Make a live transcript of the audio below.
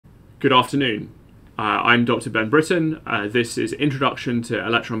Good afternoon. I'm Dr. Ben Britton. This is Introduction to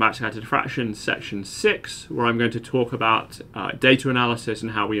Electron Backscatter Diffraction, Section 6, where I'm going to talk about data analysis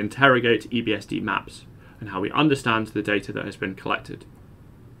and how we interrogate EBSD maps and how we understand the data that has been collected.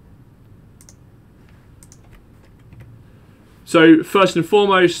 So first and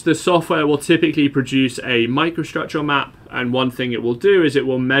foremost, the software will typically produce a microstructure map, and one thing it will do is it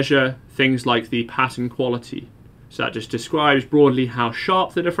will measure things like the pattern quality. So that just describes broadly how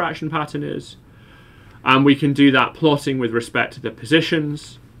sharp the diffraction pattern is. And we can do that plotting with respect to the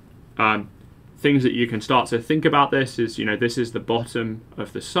positions. Things that you can start to think about this is, this is the bottom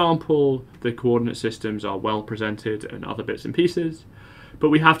of the sample, the coordinate systems are well presented and other bits and pieces. But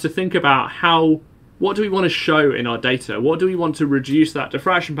we have to think about what do we want to show in our data? What do we want to reduce that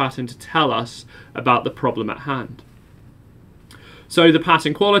diffraction pattern to tell us about the problem at hand? So the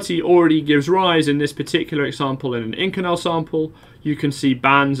pattern quality already gives rise, in this particular example, in an Inconel sample. You can see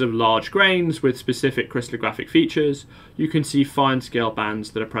bands of large grains with specific crystallographic features. You can see fine scale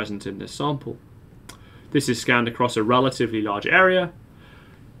bands that are present in this sample. This is scanned across a relatively large area.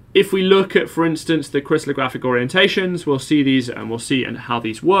 If we look at, for instance, the crystallographic orientations, we'll see these and we'll see how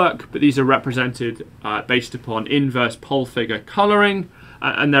these work, but these are represented based upon inverse pole figure coloring,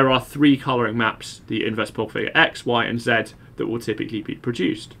 and there are three coloring maps, the inverse pole figure X, Y, and Z, that will typically be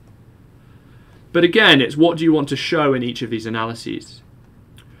produced. But again, it's what do you want to show in each of these analyses?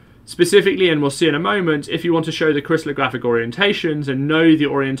 Specifically, and we'll see in a moment, if you want to show the crystallographic orientations and know the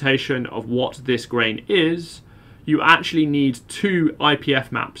orientation of what this grain is, you actually need two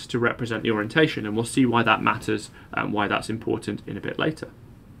IPF maps to represent the orientation, and we'll see why that matters and why that's important in a bit later.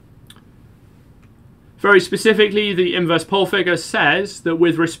 Very specifically, the inverse pole figure says that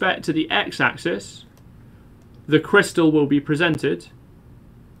with respect to the x-axis, the crystal will be presented.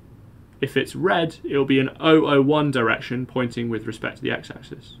 If it's red, it will be an 001 direction pointing with respect to the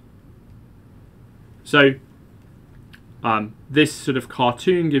x-axis. So this sort of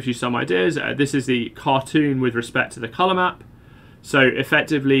cartoon gives you some ideas. This is the cartoon with respect to the color map. So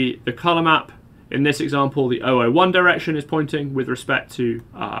effectively, the color map, in this example, the 001 direction is pointing with respect to,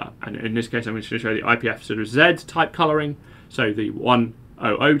 and in this case I'm going to show the IPF sort of Z type coloring, so the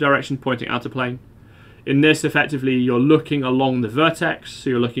 100 direction pointing out of plane. In this, effectively, you're looking along the vertex, so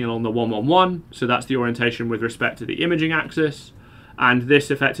you're looking along the 111, so that's the orientation with respect to the imaging axis, and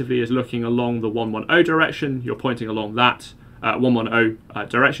this effectively is looking along the 110 direction, you're pointing along that 110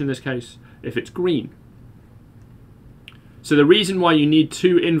 direction in this case, if it's green. So the reason why you need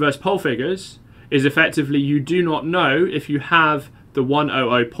two inverse pole figures is effectively you do not know if you have the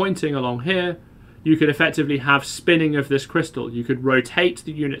 100 pointing along here, you could effectively have spinning of this crystal. You could rotate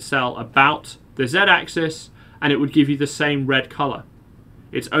the unit cell about the z-axis and it would give you the same red color.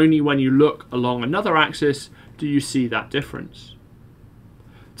 It's only when you look along another axis do you see that difference.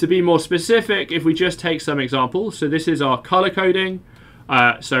 To be more specific, if we just take some examples, so this is our color coding.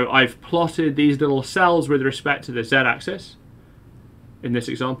 So I've plotted these little cells with respect to the z-axis in this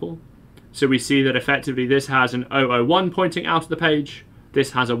example. So we see that effectively this has an 001 pointing out of the page,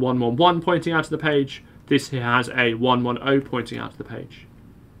 this has a 111 pointing out of the page, this here has a 110 pointing out of the page.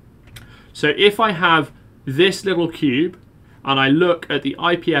 So if I have this little cube and I look at the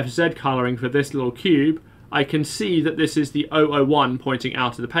IPF Z coloring for this little cube, I can see that this is the 001 pointing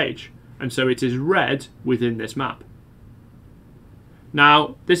out of the page, and so it is red within this map.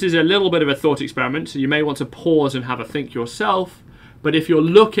 Now, this is a little bit of a thought experiment, so you may want to pause and have a think yourself, but if you're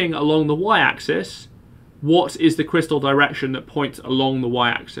looking along the y-axis, what is the crystal direction that points along the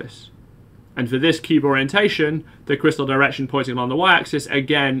y-axis? And for this cube orientation, the crystal direction pointing along the y-axis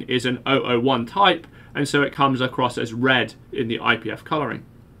again is an 001 type, and so it comes across as red in the IPF coloring.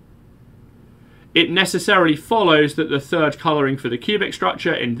 It necessarily follows that the third coloring for the cubic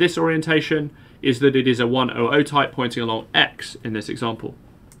structure in this orientation is that it is a 100 type pointing along X in this example.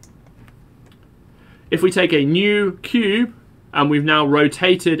 If we take a new cube and we've now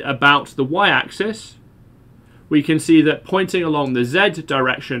rotated about the y-axis, we can see that pointing along the Z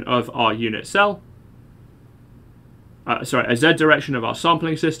direction of our unit cell, a Z direction of our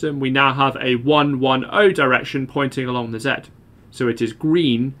sampling system, we now have a 110 direction pointing along the Z. So it is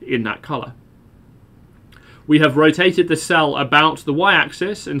green in that color. We have rotated the cell about the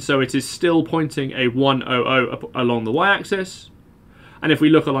y-axis, and so it is still pointing a 100 along the y-axis. And if we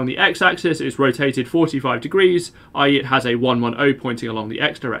look along the x-axis, it's rotated 45 degrees, i.e. it has a 110 pointing along the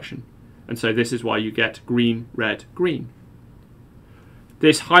x direction. And so this is why you get green, red, green.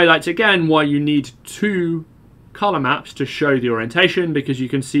 This highlights again why you need two color maps to show the orientation, because you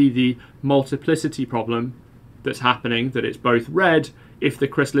can see the multiplicity problem that's happening, that it's both red if the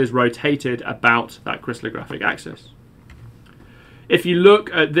crystal is rotated about that crystallographic axis. If you look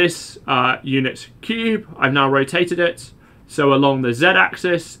at this unit cube, I've now rotated it. So along the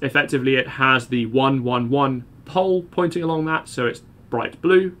z-axis, effectively it has the 1, 1, 1 pole pointing along that, so it's bright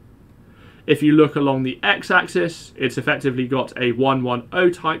blue. If you look along the x-axis, it's effectively got a 1, 1, O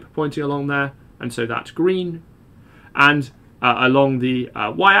type pointing along there, and so that's green. And along the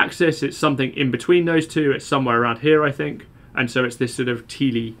y-axis, it's something in between those two. It's somewhere around here, I think. And so it's this sort of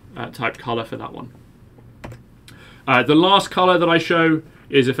tealy type color for that one. The last color that I show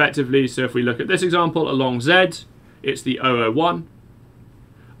is effectively, so if we look at this example, along Z, it's the 001.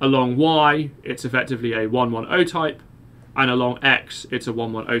 Along Y, it's effectively a 110 type. And along X, it's a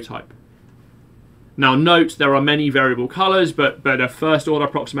 110 type. Now note, there are many variable colors, but a first order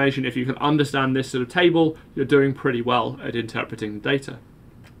approximation, if you can understand this sort of table, you're doing pretty well at interpreting the data.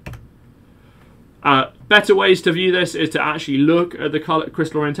 Better ways to view this is to actually look at the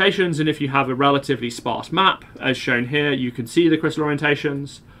crystal orientations, and if you have a relatively sparse map, as shown here, you can see the crystal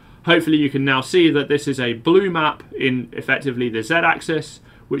orientations. Hopefully you can now see that this is a blue map in effectively the z-axis,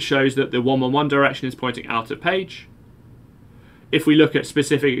 which shows that the 111 direction is pointing out of page. If we look at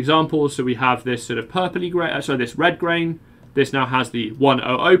specific examples, so we have this sort of purpley grain, so this red grain, this now has the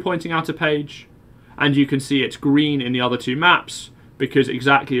 100 pointing out of page, and you can see it's green in the other two maps, because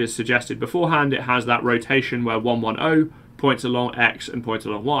exactly as suggested beforehand, it has that rotation where 110 points along X and points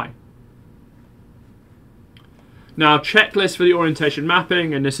along Y. Now, checklist for the orientation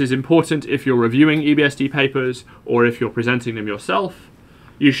mapping, and this is important if you're reviewing EBSD papers or if you're presenting them yourself.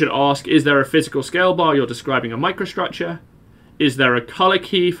 You should ask, is there a physical scale bar you're describing a microstructure? Is there a color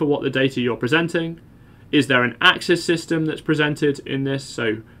key for what the data you're presenting? Is there an axis system that's presented in this?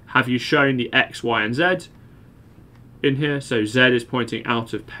 So have you shown the X, Y, and Z in here? So Z is pointing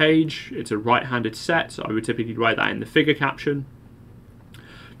out of page. It's a right-handed set, so I would typically write that in the figure caption.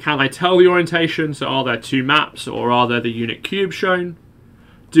 Can I tell the orientation? So are there two maps, or are there the unit cube shown?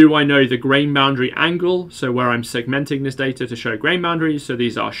 Do I know the grain boundary angle? So where I'm segmenting this data to show grain boundaries. So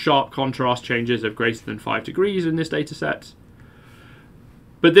these are sharp contrast changes of greater than 5 degrees in this data set.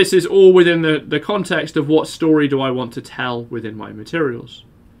 But this is all within the context of what story do I want to tell within my materials.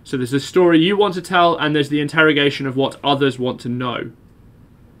 So there's a story you want to tell, and there's the interrogation of what others want to know.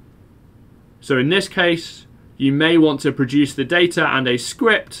 So in this case, you may want to produce the data and a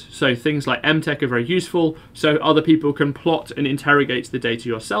script, so things like MTech are very useful, so other people can plot and interrogate the data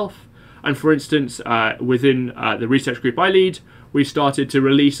yourself. And for instance, within the research group I lead, we started to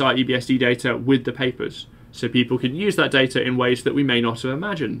release our EBSD data with the papers, so people can use that data in ways that we may not have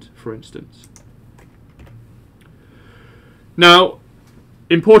imagined, for instance. Now,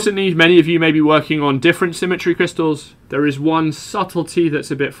 importantly, many of you may be working on different symmetry crystals. There is one subtlety that's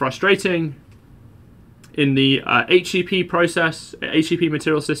a bit frustrating. In the HCP process, HCP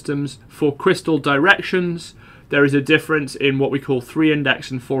material systems, for crystal directions, there is a difference in what we call 3-index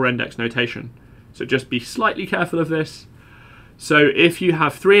and 4-index notation. So just be slightly careful of this. So if you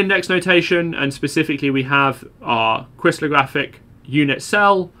have 3-index notation, and specifically we have our crystallographic unit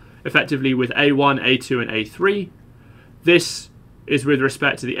cell, effectively with A1, A2, and A3, this is with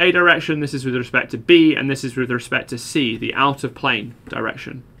respect to the A direction, this is with respect to B, and this is with respect to C, the out of plane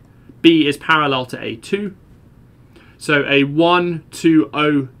direction. B is parallel to A2. So a 1, 2,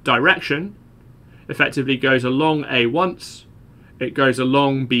 0 direction effectively goes along A once, it goes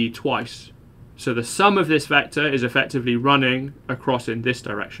along B twice. So the sum of this vector is effectively running across in this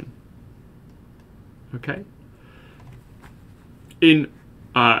direction. Okay. In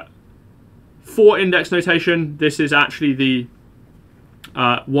 4-index notation, this is actually the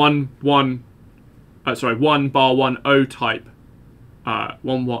 1 bar 1 O type. Bar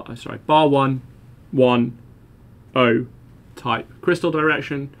 1 1 O type crystal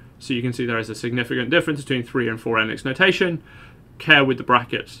direction. So you can see there is a significant difference between 3 and 4-index notation. Care with the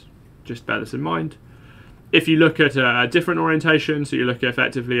brackets. Just bear this in mind. If you look at a different orientation, so you look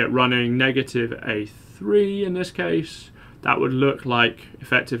effectively at running negative A3 in this case, that would look like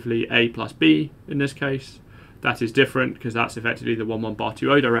effectively A plus B in this case. That is different because that's effectively the 1 1 bar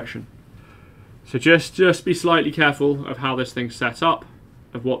 2 O direction. So just be slightly careful of how this thing's set up,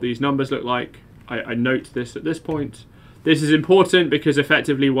 of what these numbers look like. I note this at this point. This is important because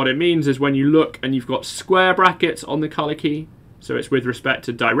effectively what it means is when you look and you've got square brackets on the color key, so it's with respect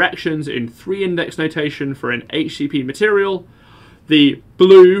to directions in 3-index notation for an HCP material, the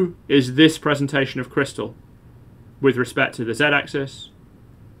blue is this presentation of crystal with respect to the z-axis,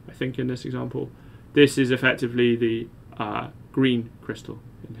 I think in this example. This is effectively the green crystal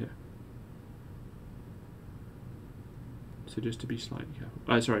in here. So just to be slightly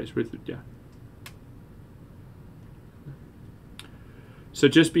careful. Sorry, it's with, yeah. So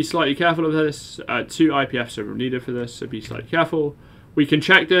just be slightly careful of this. 2 IPFs are needed for this, so be slightly careful. We can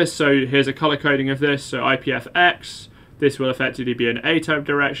check this, so here's a color coding of this. So IPF X, this will effectively be an A-type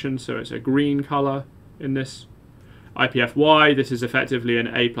direction, so it's a green color in this. IPF Y, this is effectively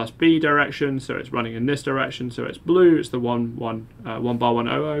an A plus B direction, so it's running in this direction, so it's blue. It's the 1 bar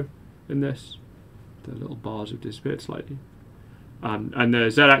 100 in this. The little bars have disappeared slightly. And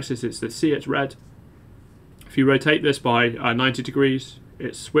the Z-axis, it's the C, it's red. If you rotate this by 90 degrees,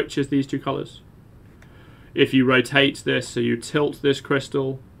 it switches these two colors. If you rotate this, so you tilt this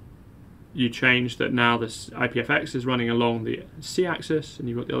crystal, you change that now this IPFX is running along the C-axis, and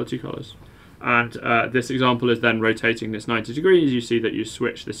you've got the other two colors. And this example is then rotating this 90 degrees. You see that you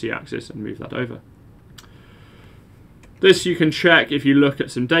switch the C-axis and move that over. This you can check if you look at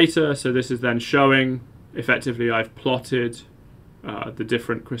some data. So this is then showing, effectively I've plotted the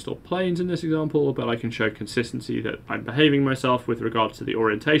different crystal planes in this example, but I can show consistency that I'm behaving myself with regards to the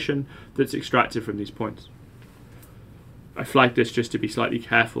orientation that's extracted from these points. I flagged this just to be slightly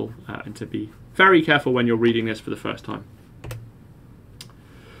careful and to be very careful when you're reading this for the first time.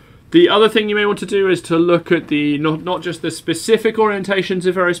 The other thing you may want to do is to look at the not just the specific orientations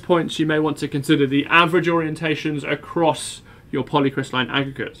of various points. You may want to consider the average orientations across your polycrystalline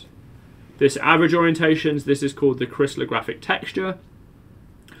aggregate. This average orientations, this is called the crystallographic texture.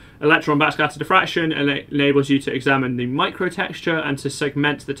 Electron backscatter diffraction enables you to examine the microtexture and to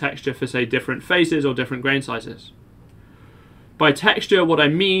segment the texture for, say, different phases or different grain sizes. By texture, what I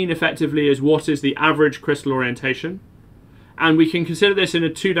mean effectively is what is the average crystal orientation. And we can consider this in a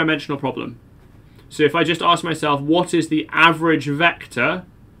two-dimensional problem. So if I just ask myself, what is the average vector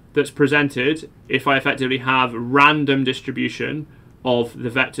that's presented if I effectively have random distribution of the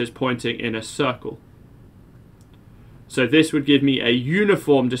vectors pointing in a circle? So this would give me a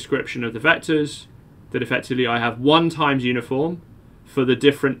uniform description of the vectors, that effectively I have 1 times uniform for the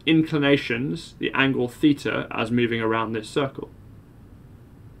different inclinations, the angle theta, as moving around this circle.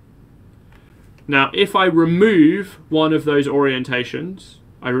 Now, if I remove one of those orientations,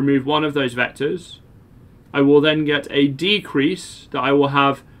 I remove one of those vectors, I will then get a decrease that I will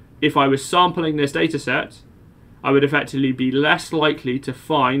have. If I was sampling this data set, I would effectively be less likely to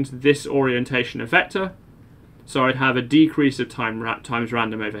find this orientation of vector, so I'd have a decrease of times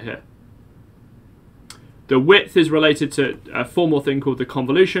random over here. The width is related to a formal thing called the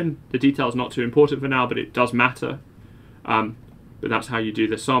convolution. The detail is not too important for now, but it does matter. But that's how you do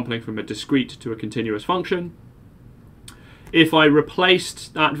the sampling from a discrete to a continuous function. If I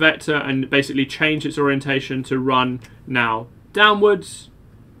replaced that vector and basically changed its orientation to run now downwards,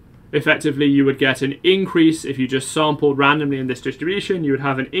 effectively you would get an increase. If you just sampled randomly in this distribution, you would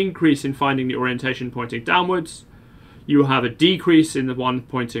have an increase in finding the orientation pointing downwards. You will have a decrease in the one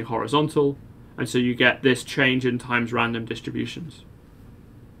pointing horizontal, and so you get this change in times random distributions.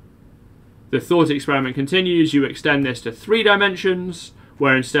 The thought experiment continues. You extend this to 3 dimensions,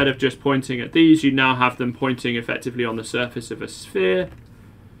 where instead of just pointing at these, you now have them pointing effectively on the surface of a sphere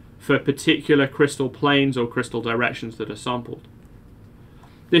for particular crystal planes or crystal directions that are sampled.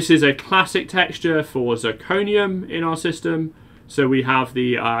 This is a classic texture for zirconium in our system. So we have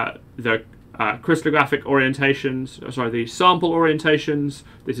the crystallographic orientations, the sample orientations.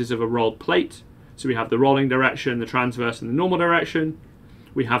 This is of a rolled plate. So we have the rolling direction, the transverse, and the normal direction.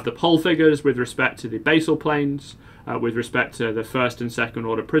 We have the pole figures with respect to the basal planes, with respect to the first and second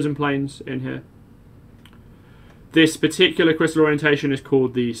order prism planes in here. This particular crystal orientation is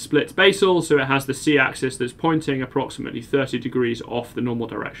called the split basal, so it has the C-axis that's pointing approximately 30 degrees off the normal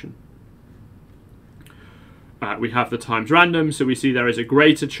direction. We have the times random, so we see there is a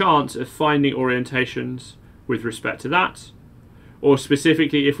greater chance of finding orientations with respect to that. Or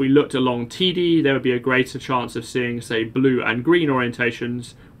specifically, if we looked along TD, there would be a greater chance of seeing, say, blue and green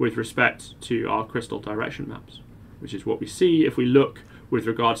orientations with respect to our crystal direction maps, which is what we see if we look with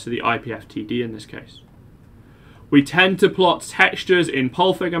regards to the IPF TD in this case. We tend to plot textures in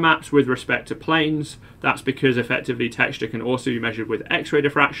pole figure maps with respect to planes. That's because effectively texture can also be measured with X-ray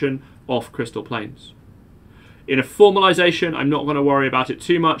diffraction off crystal planes. In a formalization, I'm not going to worry about it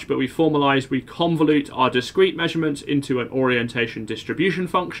too much, but we formalize, we convolute our discrete measurements into an orientation distribution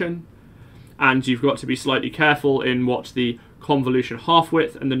function. And you've got to be slightly careful in what the convolution half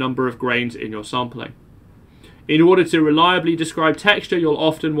width and the number of grains in your sampling. In order to reliably describe texture, you'll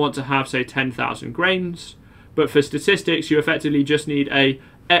often want to have, say, 10,000 grains. But for statistics, you effectively just need a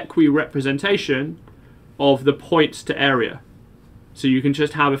equi-representation of the points to area. So you can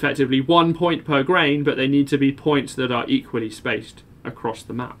just have effectively 1 point per grain, but they need to be points that are equally spaced across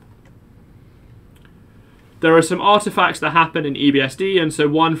the map. There are some artifacts that happen in EBSD, and so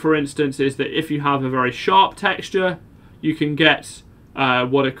one, for instance, is that if you have a very sharp texture, you can get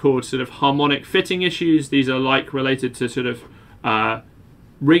what are called sort of harmonic fitting issues. These are like related to sort of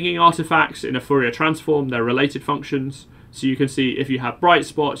ringing artifacts in a Fourier transform. They're related functions. So you can see if you have bright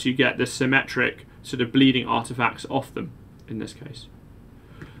spots, you get the symmetric sort of bleeding artifacts off them in this case.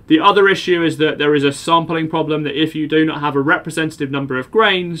 The other issue is that there is a sampling problem, that if you do not have a representative number of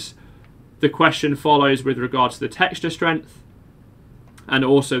grains, the question follows with regards to the texture strength and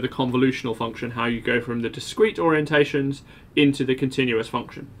also the convolutional function, how you go from the discrete orientations into the continuous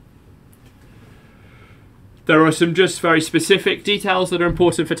function. There are some just very specific details that are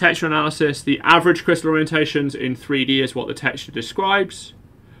important for texture analysis. The average crystal orientations in 3D is what the texture describes.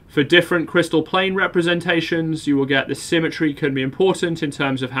 For different crystal plane representations, you will get the symmetry can be important in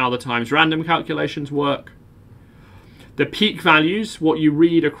terms of how the times random calculations work. The peak values, what you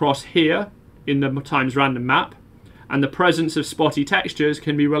read across here in the times random map, and the presence of spotty textures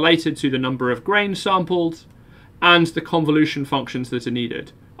can be related to the number of grains sampled and the convolution functions that are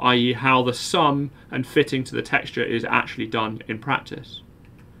needed, i.e. how the sum and fitting to the texture is actually done in practice.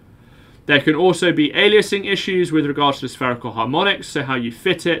 There can also be aliasing issues with regards to spherical harmonics, so how you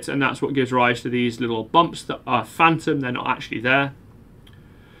fit it, and that's what gives rise to these little bumps that are phantom, they're not actually there.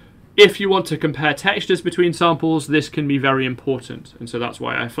 If you want to compare textures between samples, this can be very important, and so that's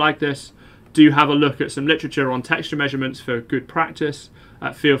why I flagged this. Do have a look at some literature on texture measurements for good practice.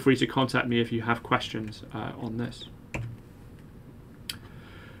 Feel free to contact me if you have questions on this.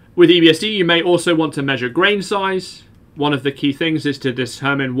 With EBSD, you may also want to measure grain size. One of the key things is to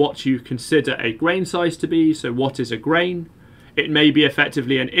determine what you consider a grain size to be. So what is a grain? It may be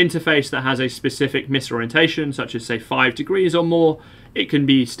effectively an interface that has a specific misorientation, such as say 5 degrees or more. It can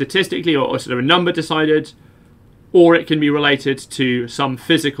be statistically or sort of a number decided, or it can be related to some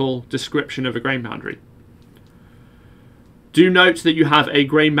physical description of a grain boundary. Do note that you have a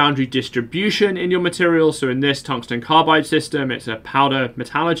grain boundary distribution in your material. So in this tungsten carbide system, it's a powder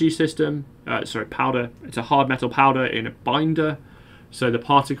metallurgy system. It's a hard metal powder in a binder. So the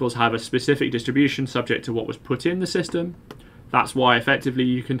particles have a specific distribution subject to what was put in the system. That's why effectively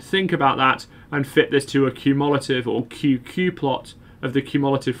you can think about that and fit this to a cumulative or QQ plot of the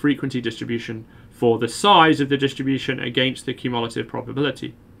cumulative frequency distribution for the size of the distribution against the cumulative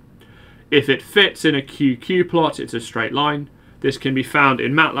probability. If it fits in a QQ plot, it's a straight line. This can be found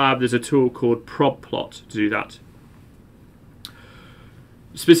in MATLAB. There's a tool called probplot to do that.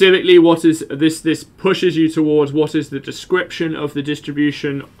 Specifically, what is this pushes you towards what is the description of the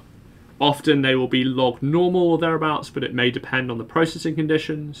distribution. Often they will be log normal or thereabouts, but it may depend on the processing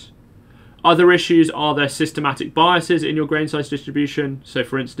conditions. Other issues are there systematic biases in your grain size distribution. So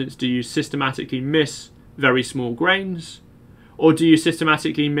for instance, do you systematically miss very small grains? Or do you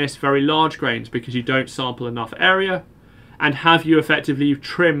systematically miss very large grains because you don't sample enough area? And have you effectively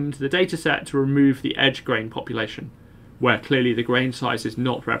trimmed the data set to remove the edge grain population, where clearly the grain size is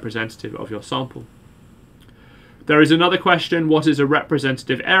not representative of your sample? There is another question: what is a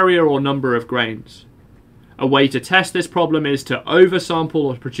representative area or number of grains? A way to test this problem is to oversample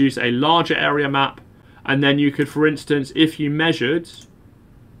or produce a larger area map, and then you could, for instance, if you measured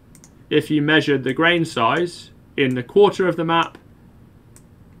the grain size in the quarter of the map,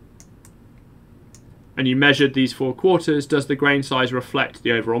 and you measured these 4 quarters, does the grain size reflect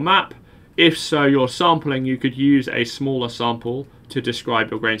the overall map? If so, your sampling, you could use a smaller sample to describe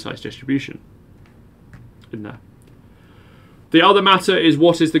your grain size distribution in there. The other matter is,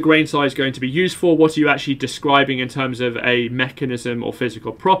 what is the grain size going to be used for? What are you actually describing in terms of a mechanism or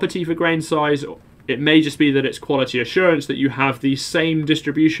physical property for grain size? It may just be that it's quality assurance that you have the same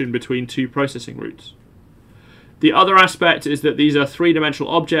distribution between 2 processing routes. The other aspect is that these are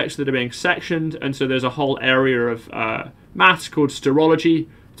 3-dimensional objects that are being sectioned, and so there's a whole area of maths called sterology.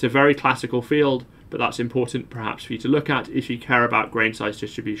 It's a very classical field, but that's important perhaps for you to look at if you care about grain size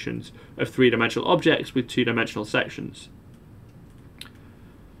distributions of 3-dimensional objects with 2-dimensional sections.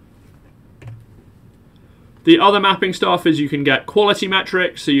 The other mapping stuff is you can get quality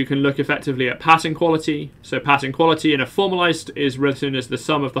metrics, so you can look effectively at pattern quality. So pattern quality in a formalized is written as the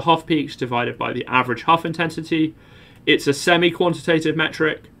sum of the Hough peaks divided by the average Hough intensity. It's a semi-quantitative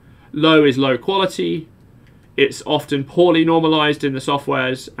metric. Low is low quality. It's often poorly normalized in the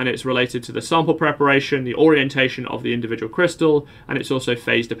softwares, and it's related to the sample preparation, the orientation of the individual crystal, and it's also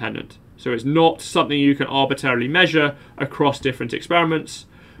phase dependent. So it's not something you can arbitrarily measure across different experiments.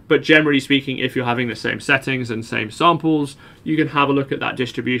 But generally speaking, if you're having the same settings and same samples, you can have a look at that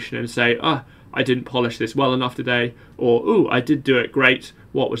distribution and say, I didn't polish this well enough today, or, ooh, I did do it great,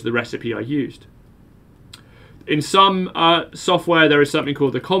 what was the recipe I used? In some software, there is something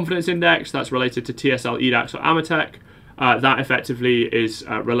called the confidence index that's related to TSL, EDAX, or Amatec. That effectively is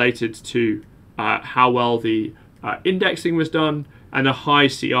related to how well the indexing was done. and a high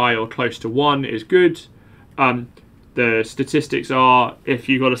CI or close to 1 is good. The statistics are, if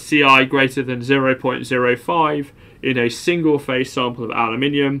you've got a CI greater than 0.05 in a single phase sample of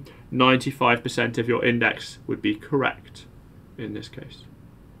aluminium, 95% of your index would be correct in this case.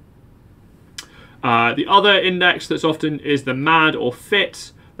 The other index that's often is the MAD or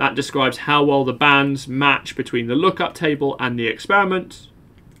FIT. That describes how well the bands match between the lookup table and the experiment.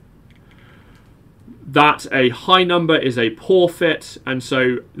 That a high number is a poor fit, and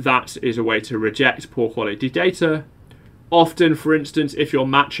so that is a way to reject poor quality data. Often, for instance, if you're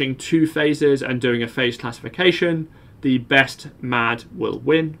matching two phases and doing a phase classification, the best MAD will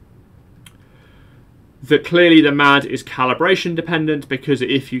win. Clearly the MAD is calibration dependent, because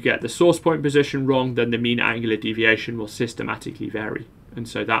if you get the source point position wrong, then the mean angular deviation will systematically vary. And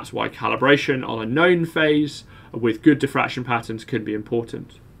so that's why calibration on a known phase with good diffraction patterns can be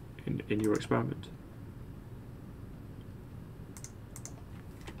important in your experiment.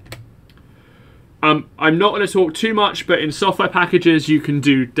 I'm not going to talk too much, but in software packages you can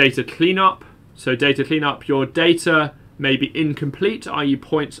do data cleanup. So data cleanup, your data may be incomplete, i.e.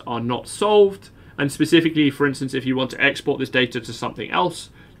 points are not solved. And specifically, for instance, if you want to export this data to something else,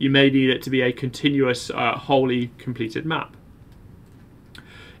 you may need it to be a continuous, wholly completed map.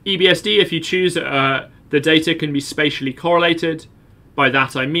 EBSD, if you choose, the data can be spatially correlated. By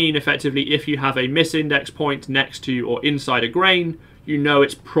that I mean, effectively, if you have a misindex point next to or inside a grain, you know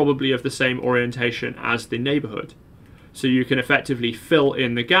it's probably of the same orientation as the neighborhood. So you can effectively fill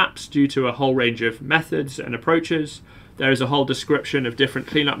in the gaps due to a whole range of methods and approaches. There is a whole description of different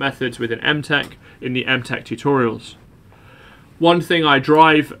cleanup methods within MTech in the MTech tutorials. One thing I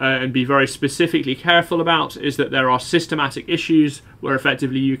drive and be very specifically careful about is that there are systematic issues where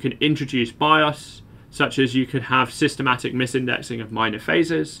effectively you can introduce bias, such as you could have systematic misindexing of minor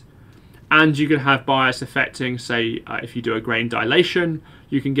phases, and you can have bias affecting, say, if you do a grain dilation,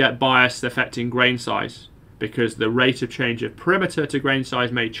 you can get bias affecting grain size, because the rate of change of perimeter to grain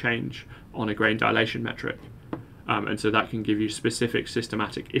size may change on a grain dilation metric. And so that can give you specific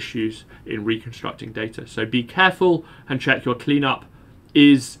systematic issues in reconstructing data. So be careful and check your cleanup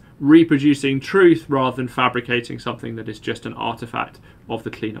is reproducing truth rather than fabricating something that is just an artifact of the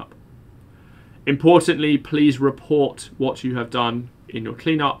cleanup. Importantly, please report what you have done in your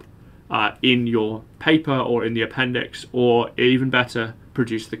cleanup in your paper or in the appendix, or even better,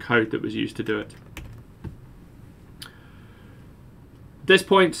 produce the code that was used to do it. At this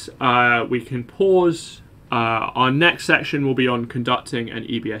point, we can pause. Our next section will be on conducting an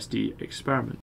EBSD experiment.